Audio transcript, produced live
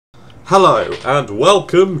Hello and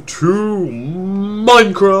welcome to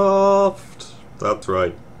Minecraft! That's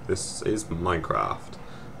right, this is Minecraft.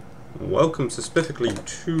 Welcome specifically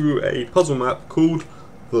to a puzzle map called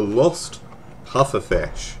The Lost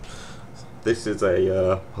Pufferfish. This is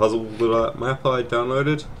a puzzle map I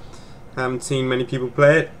downloaded. Haven't seen many people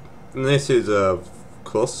play it. And this is, of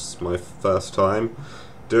course, my first time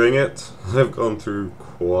doing it. I've gone through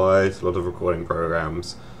quite a lot of recording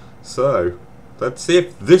programs. So, let's see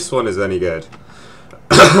if this one is any good.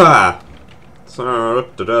 Right.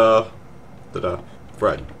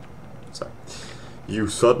 So, you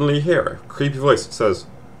suddenly hear a creepy voice that says,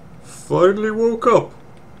 "Finally woke up.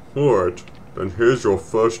 Alright, then here's your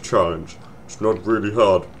first challenge. It's not really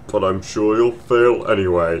hard, but I'm sure you'll fail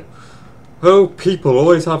anyway." Oh, people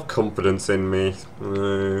always have confidence in me.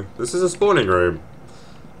 This is a spawning room.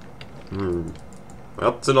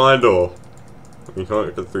 That's an iron door. You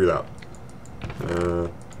can't get through that.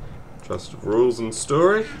 Just rules and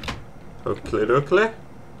story. Oakley dokley.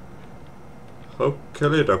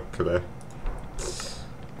 Oakley dokley.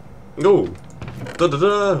 Oh!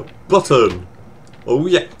 Da-da-da! Button! Oh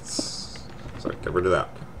yes! So, get rid of that.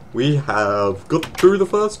 We have got through the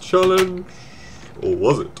first challenge. Or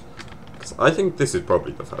was it? Because I think this is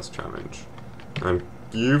probably the first challenge. And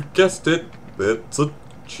you've guessed it, it's a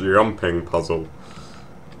jumping puzzle.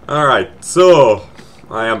 Alright, so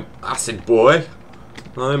I am Acid Boy.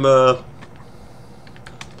 I'm a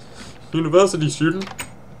university student,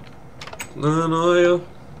 and I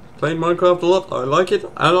played Minecraft a lot. I like it,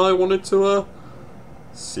 and I wanted to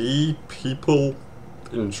see people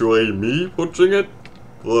enjoy me watching it,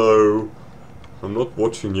 though I'm not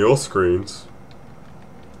watching your screens.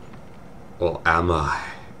 Or am I?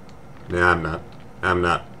 Nah, I'm not. I'm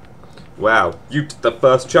not. Wow, you did the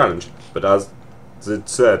first challenge, but as it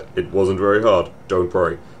said, it wasn't very hard. Don't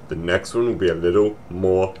worry. The next one will be a little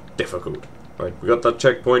more difficult. Right, we got that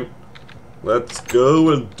checkpoint. Let's go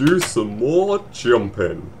and do some more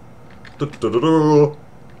jumping. Da-da-da-da.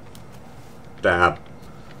 Damn.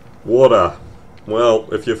 Water. Well,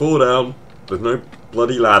 if you fall down, there's no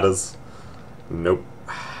bloody ladders. Nope.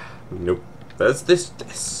 Nope. There's this.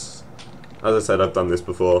 As I said, I've done this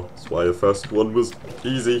before. That's why the first one was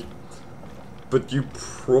easy. But you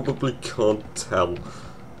probably can't tell.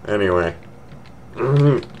 Anyway.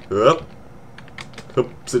 Up.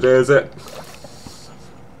 Oopsie-daisy.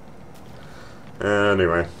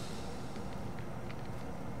 Anyway.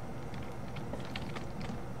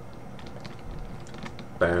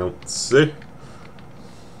 Bouncy.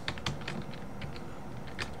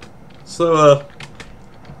 So,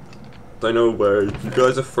 don't know where you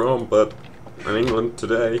guys are from, but in England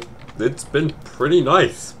today, it's been pretty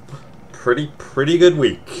nice. Pretty good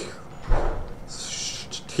week.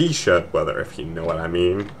 T-shirt weather, if you know what I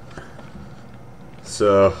mean.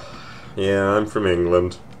 So, yeah, I'm from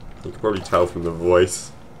England. You can probably tell from the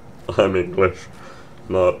voice. I'm English,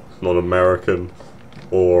 not American,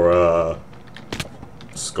 or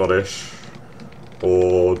Scottish,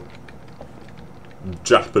 or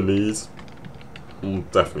Japanese.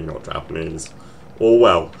 Definitely not Japanese, or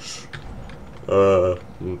Welsh.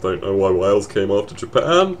 Don't know why Wales came after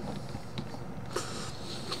Japan.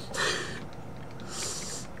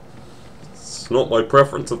 Not my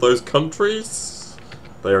preference of those countries.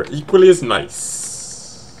 They are equally as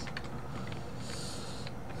nice.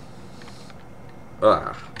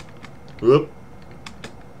 Whoop.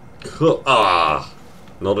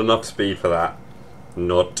 Not enough speed for that.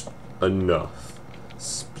 Not enough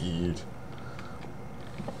speed.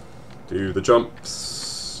 Do the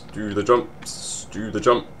jumps. Do the jumps. Do the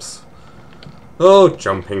jumps. Oh,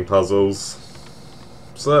 jumping puzzles.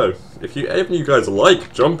 So, if any of you guys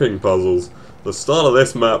like jumping puzzles, the start of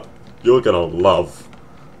this map, you're gonna love.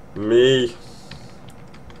 Me,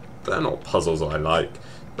 they're not puzzles I like.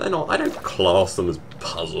 I don't class them as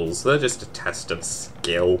puzzles. They're just a test of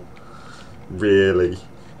skill. Really.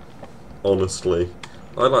 Honestly.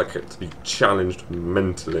 I like it to be challenged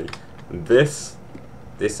mentally. And this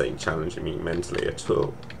ain't challenging me mentally at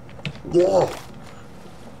all. Whoa!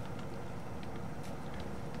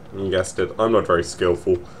 You guessed it, I'm not very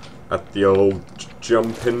skillful at the old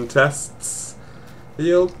jumping tests.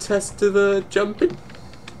 The old test of jumping.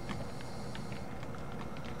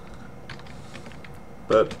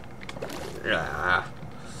 But,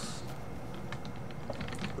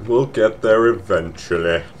 we'll get there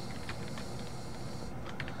eventually.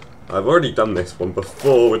 I've already done this one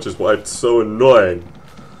before, which is why it's so annoying.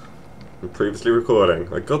 I'm previously recording.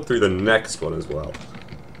 I got through the next one as well.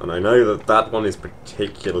 And I know that one is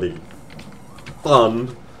particularly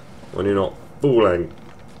fun when you're not falling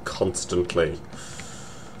constantly.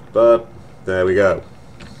 But there we go.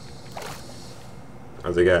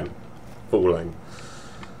 As again, falling.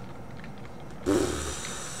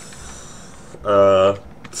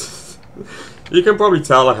 You can probably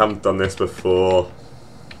tell I haven't done this before.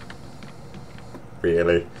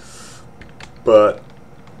 Really. But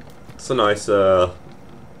it's a nice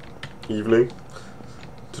evening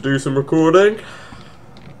to do some recording.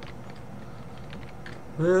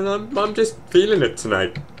 And I'm just feeling it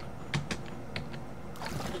tonight.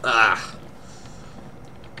 Ah.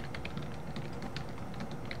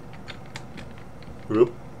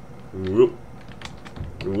 Whoop. Whoop.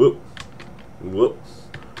 Whoop. Whoop.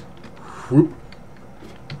 Whoop.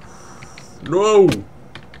 No!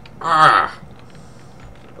 Ah!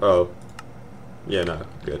 Oh. Yeah, no.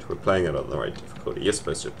 Good. We're playing it on the right difficulty. You're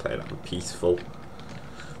supposed to play it on peaceful.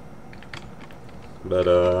 But,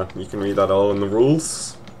 you can read that all in the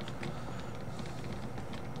rules.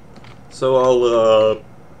 So I'll,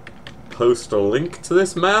 post a link to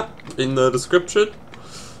this map in the description.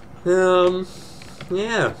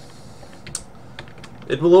 Yeah.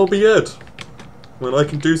 It will all be good. When I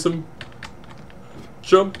can do some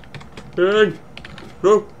jumping.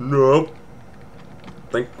 No, no.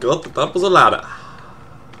 Thank God that was a ladder.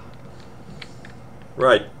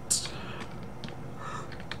 Right.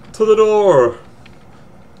 To the door.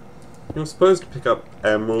 You're supposed to pick up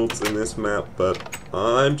emeralds in this map, but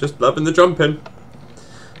I'm just loving the jumping.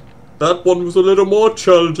 That one was a little more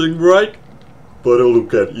challenging, right? But it'll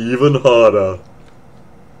get even harder.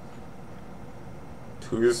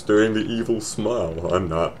 Who's doing the evil smile? I'm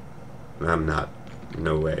not. I'm not.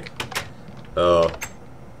 No way. Oh.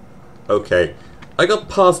 Okay. I got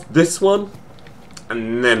past this one,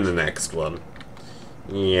 and then the next one.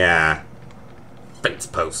 Yeah. Fence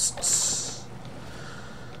posts.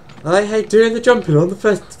 I hate doing the jumping on the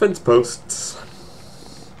fence posts.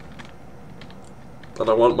 But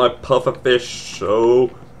I want my pufferfish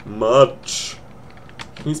so much.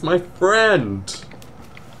 He's my friend.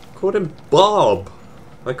 I called him Bob.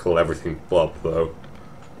 I call everything Bob, though.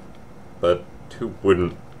 But who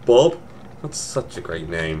wouldn't? Bob? That's such a great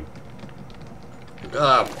name.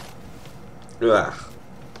 Ah. Ah.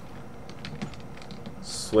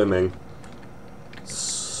 Swimming.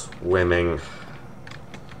 Swimming.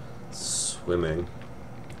 Swimming.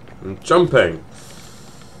 And jumping.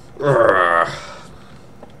 Urgh.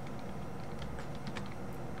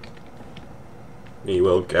 We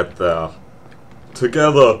will get there.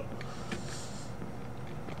 Together.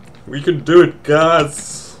 We can do it,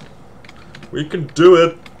 guys. We can do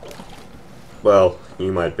it. Well,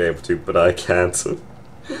 you might be able to, but I can't.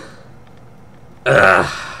 I'm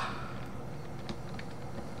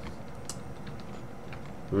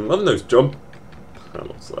loving those jump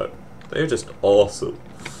panels though. They're just awesome.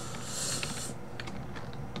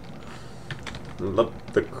 Love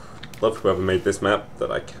whoever made this map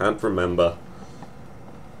that I can't remember.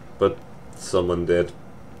 But someone did.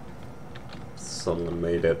 Someone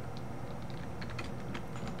made it.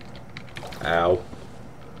 Ow.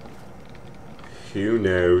 Who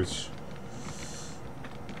knows?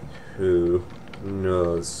 Who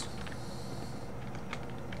knows?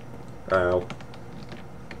 Ow.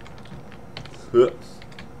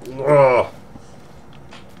 Ugh.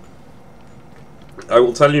 I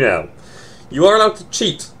will tell you now. You are allowed to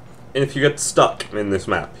cheat if you get stuck in this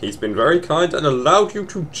map. He's been very kind and allowed you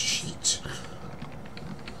to cheat.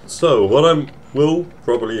 So, what I will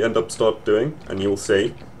probably end up start doing, and you'll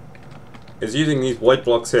see, is using these white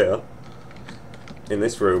blocks here, in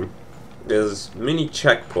this room, as mini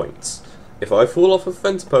checkpoints. If I fall off of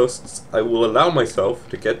fence posts, I will allow myself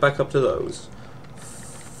to get back up to those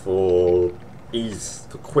for ease,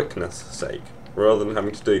 for quickness sake, rather than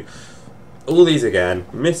having to do all these again,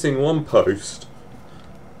 missing one post,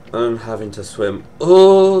 and having to swim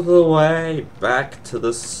all the way back to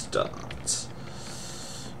the start.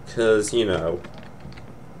 Because, you know,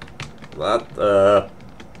 that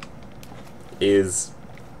is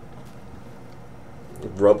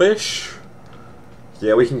rubbish.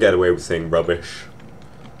 Yeah, we can get away with saying rubbish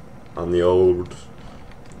on the old,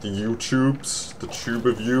 the YouTubes, the tube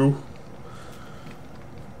of you.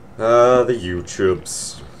 The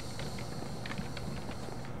YouTubes.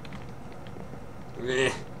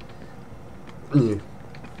 Eh.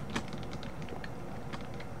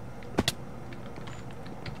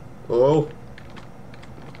 Oh.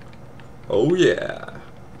 Oh yeah.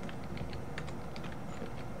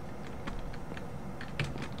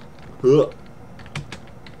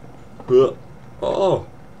 Oh.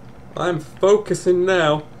 I'm focusing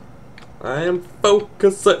now. I am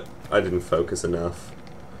focusing. I didn't focus enough.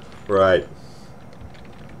 Right.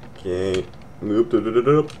 Okay.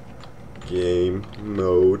 Game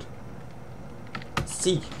mode.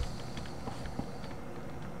 C.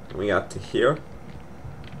 We got to here.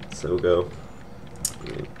 So we'll go.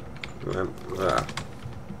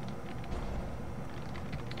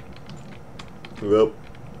 Whoop.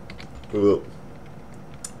 Whoop.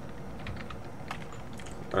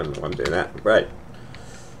 I don't know why I'm doing that. Right.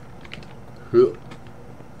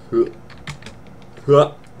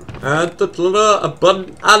 And a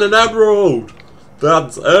button and an emerald.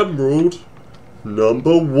 That's emerald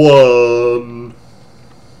number 1.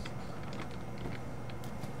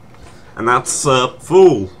 And that's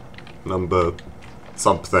full number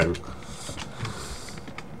something.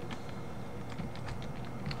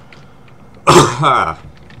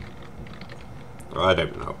 I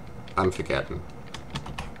don't know. I'm forgetting.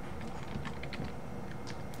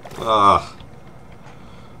 Ah.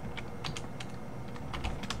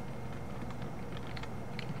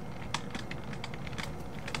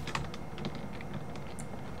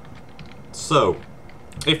 So,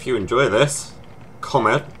 if you enjoy this,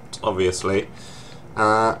 comment, obviously.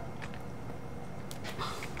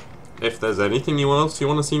 If there's anything else you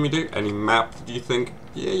want to see me do, any map that you think,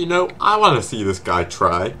 yeah, you know, I want to see this guy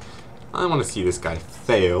try. I want to see this guy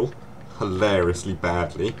fail hilariously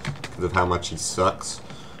badly because of how much he sucks.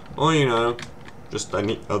 Or, you know, just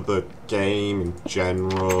any other game in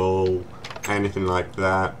general, anything like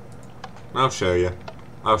that. I'll show you.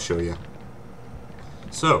 I'll show you.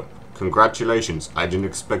 So, congratulations. I didn't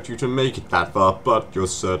expect you to make it that far, but you're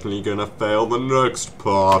certainly gonna fail the next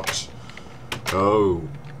part. Oh,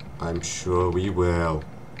 I'm sure we will.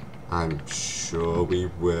 I'm sure we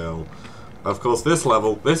will. Of course, this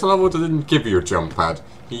level didn't give you a jump pad.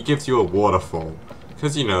 He gives you a waterfall.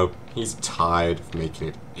 Because, you know, he's tired of making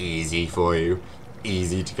it easy for you.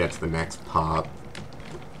 Easy to get to the next part.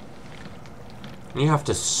 You have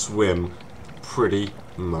to swim pretty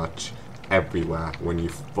much everywhere when you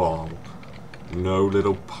fall. No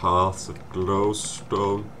little paths of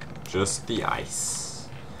glowstone, just the ice.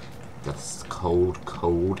 Just cold,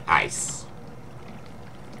 cold ice.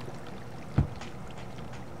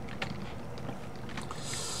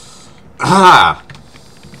 Ah!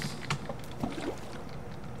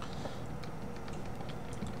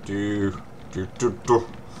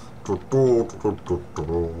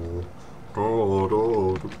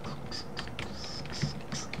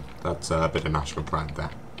 That's a bit of national pride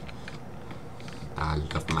there. I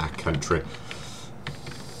love my country.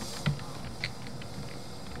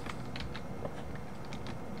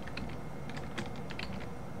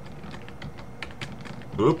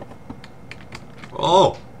 Oop.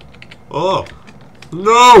 Oh! Oh!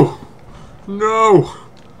 No! No!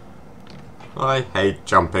 I hate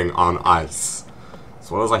jumping on ice.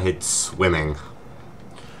 As well as I hate swimming.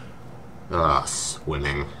 Ah,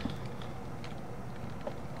 swimming.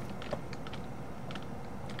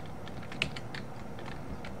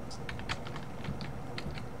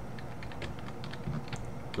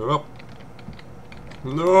 Oh.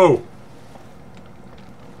 No!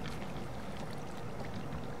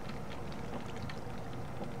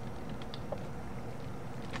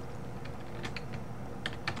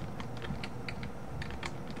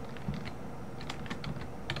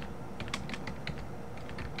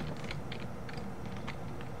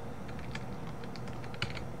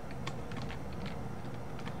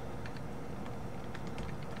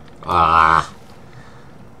 Ah.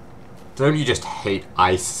 Don't you just hate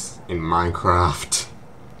ice in Minecraft?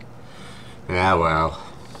 Yeah, well.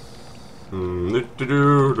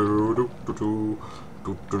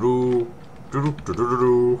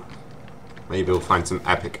 Maybe we'll find some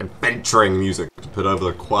epic adventuring music to put over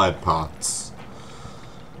the quiet parts.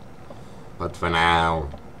 But for now,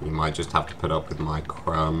 you might just have to put up with my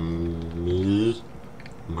crummy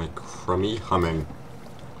humming.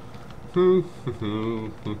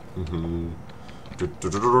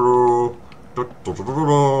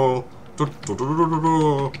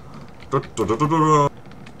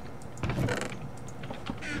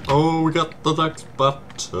 Oh, we got the next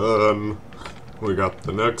button. We got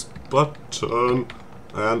the next button.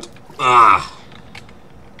 And ah!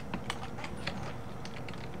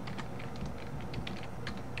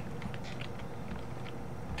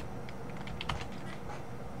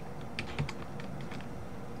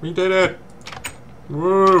 We did it!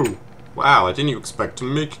 Whoa! Wow, I didn't expect to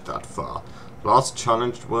make it that far. Last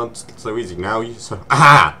challenge wasn't so easy. Now you so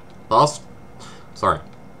sorry.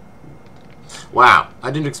 Wow, I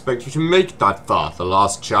didn't expect you to make it that far. The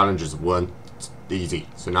last challenges weren't easy.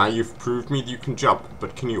 So now you've proved me that you can jump,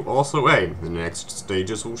 but can you also aim? The next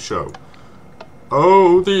stages will show.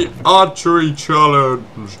 Oh, the archery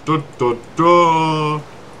challenge! Da, da, da.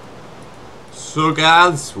 So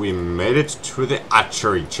guys, we made it to the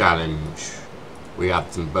archery challenge. We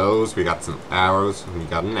got some bows, we got some arrows, and we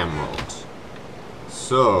got an emerald.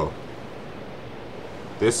 So,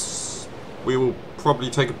 we will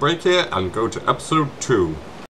probably take a break here and go to episode 2.